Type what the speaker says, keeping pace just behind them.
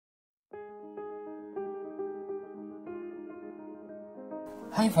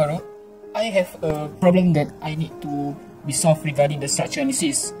Hi Faruq, I have a problem that I need to be solved regarding the structure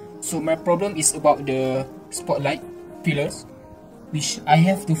analysis. So my problem is about the spotlight pillars, which I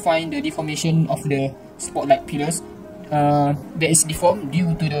have to find the deformation of the spotlight pillars that is deformed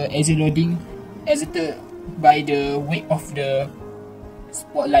due to the axial loading exerted by the weight of the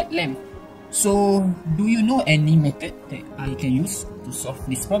spotlight lamp. So do you know any method that I can use to solve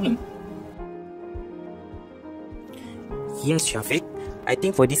this problem? Yes, Syafiq. I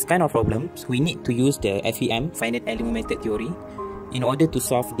think for this kind of problems, we need to use the FEM, Finite Element Method theory, in order to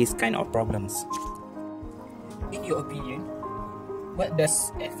solve this kind of problems. In your opinion, what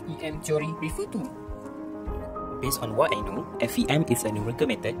does FEM theory refer to? Based on what I know, FEM is a numerical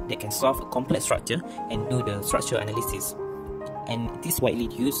method that can solve a complex structure and do the structural analysis. And it is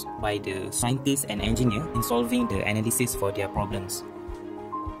widely used by the scientists and engineers in solving the analysis for their problems.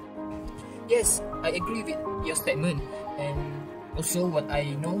 Yes, I agree with your statement, and also what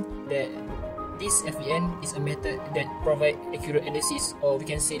I know that this FEM is a method that provides accurate analysis, or we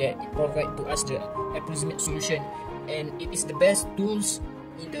can say that it provides to us the approximate solution, and it is the best tools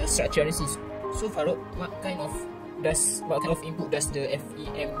in the structure analysis. So Faruq, what kind of input does the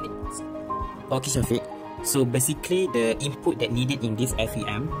FEM need? Okay, Syafiq. So basically, the input that needed in this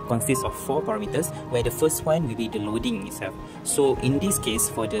FEM consists of 4 parameters, where the first one will be the loading itself. So in this case,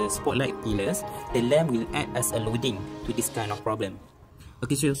 for the spotlight pillars, the lamp will act as a loading to this kind of problem.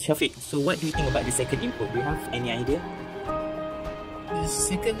 Okay, so Syafiq, so what do you think about the second input? Do you have any idea? The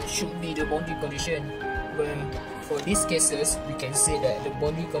second should be the boundary condition, where for these cases, we can say that the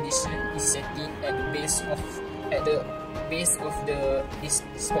boundary condition is setting at the base of these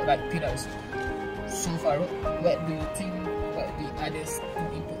spotlight pillars. So Faruq, what do you think about the others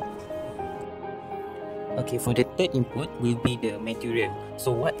two input? Okay, for the third input will be the material.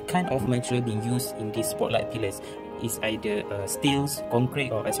 So what kind of material being used in these spotlight pillars is either steels,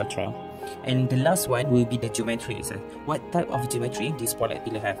 concrete or etc. And the last one will be the geometry itself. What type of geometry this spotlight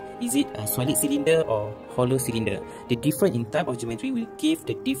pillar have? Is it a solid cylinder or hollow cylinder? The different in type of geometry will give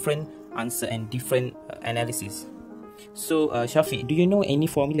the different answer and different analysis. So Syafiq, do you know any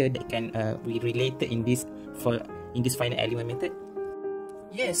formula that can be related in this finite element method?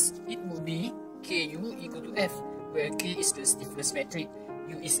 Yes, it will be Ku equal to F, where K is the stiffness metric,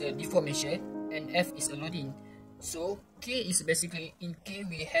 U is a deformation, and F is a loading. So K is basically, in K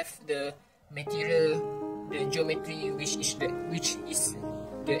we have the material, the geometry, which is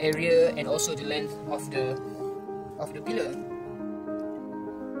the area and also the length of the pillar.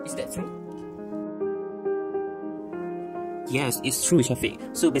 Is that true? Yes, it's true,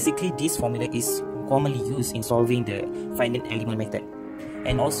 Syafiq. So basically, this formula is commonly used in solving the finite element method.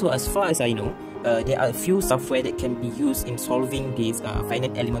 And also, as far as I know, there are a few software that can be used in solving this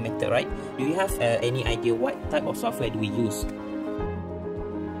finite element method, right? Do you have any idea what type of software do we use?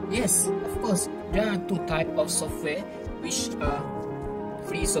 Yes, of course. There are 2 types of software, which are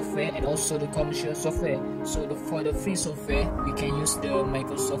free software and also the commercial software. So for the free software, we can use the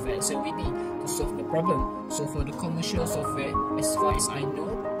Microsoft Activity to solve the problem. So for the commercial software, as far as I know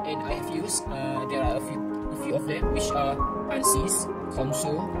and I have used, there are a few of them, which are ANSYS,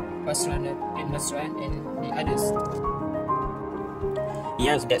 Console, Pasrana, and Nasran, and the others.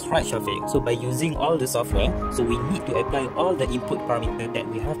 Yes, that's right, Syafiq. So by using all the software, so we need to apply all the input parameter that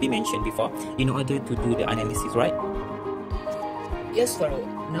we have been mentioned before in order to do the analysis, right? Yes, Faruq.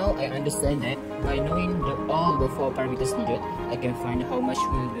 Now I understand that by knowing all the 4 parameters needed, I can find how much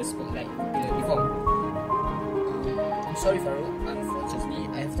will the spotlight deform. I'm sorry, Faruq. Unfortunately,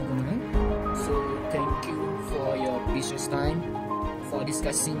 I have to go now. So thank you for your precious time for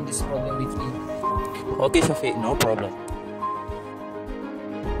discussing this problem with me. Okay, Syafiq, no problem.